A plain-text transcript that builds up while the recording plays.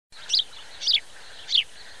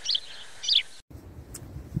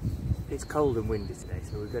It's cold and windy today,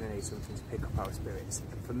 so we're going to need something to pick up our spirits.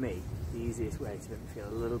 And for me, the easiest way to make me feel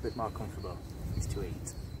a little bit more comfortable is to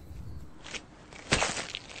eat.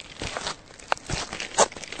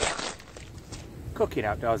 Cooking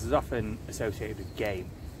outdoors is often associated with game,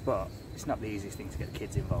 but it's not the easiest thing to get the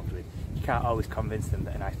kids involved with. You can't always convince them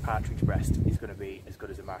that a nice partridge breast is going to be as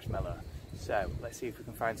good as a marshmallow. So let's see if we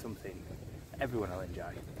can find something that everyone will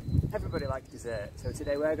enjoy. Everybody likes dessert, so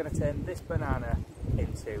today we're going to turn this banana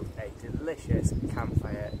into a delicious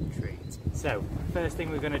campfire treat. So first thing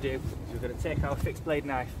we're going to do is we're going to take our fixed blade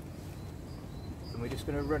knife and we're just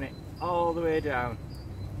going to run it all the way down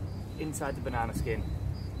inside the banana skin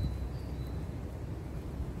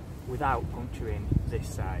without puncturing this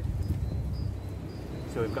side.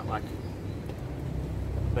 So we've got like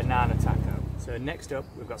banana taco. So next up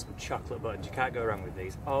we've got some chocolate buttons. You can't go wrong with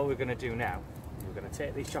these. All we're going to do now is we're going to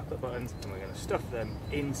take these chocolate buttons and we're going to stuff them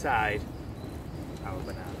inside our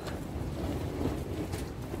banana.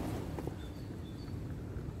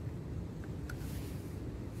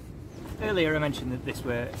 Earlier I mentioned that this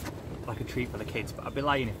were like a treat for the kids, but I'd be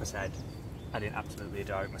lying if I said I didn't absolutely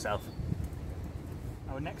adore it myself.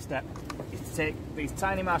 Our next step is to take these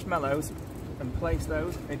tiny marshmallows and place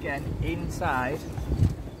those again inside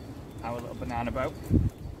our little banana boat.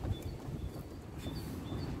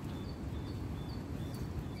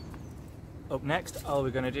 Up next, all we're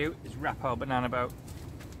going to do is wrap our banana boat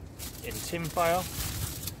in tin foil,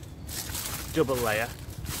 double layer,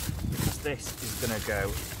 because this is going to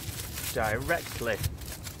go directly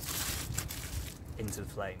into the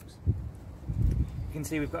flames. You can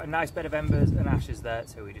see we've got a nice bed of embers and ashes there,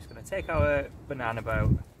 so we're just going to take our banana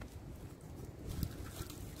boat,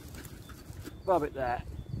 bob it there,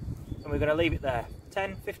 and we're going to leave it there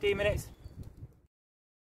 10-15 minutes.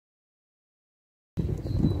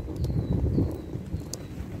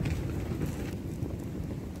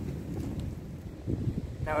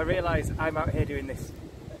 Now I realise I'm out here doing this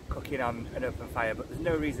cooking on an open fire, but there's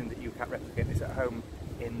no reason that you can't replicate this at home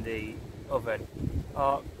in the oven.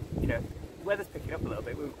 Or, you know, the weather's picking up a little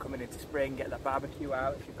bit, we're coming into spring, get that barbecue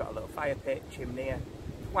out, if you've got a little fire pit, chimney,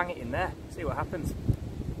 wang it in there, see what happens.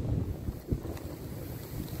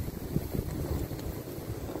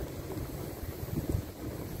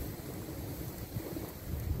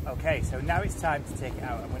 Okay, so now it's time to take it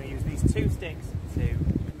out. I'm going to use these two sticks to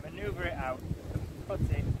manoeuvre it out and put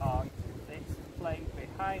it on this plate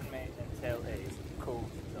behind me until it is cool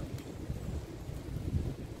to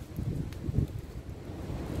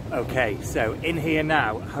touch. Okay, so in here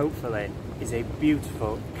now, hopefully, is a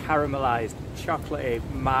beautiful caramelised, chocolatey,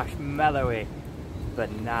 marshmallowy,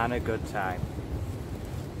 banana good time.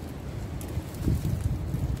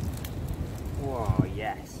 Whoa,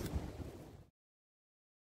 yes.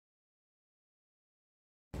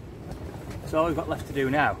 So all we've got left to do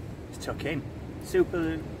now is tuck in.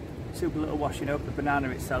 Super little washing up. The banana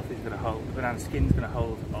itself is going to hold, the banana skin is going to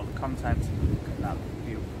hold all the contents. Look at that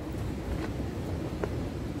view.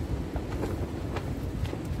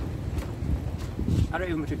 I don't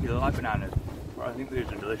even particularly like bananas, but I think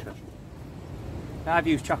these are delicious. Now I've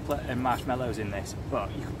used chocolate and marshmallows in this,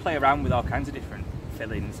 but you can play around with all kinds of different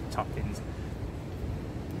fillings, toppings.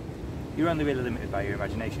 You're only really limited by your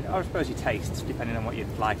imagination, or I suppose your tastes, depending on what you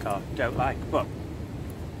like or don't like, but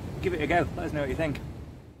give it a go, let us know what you think.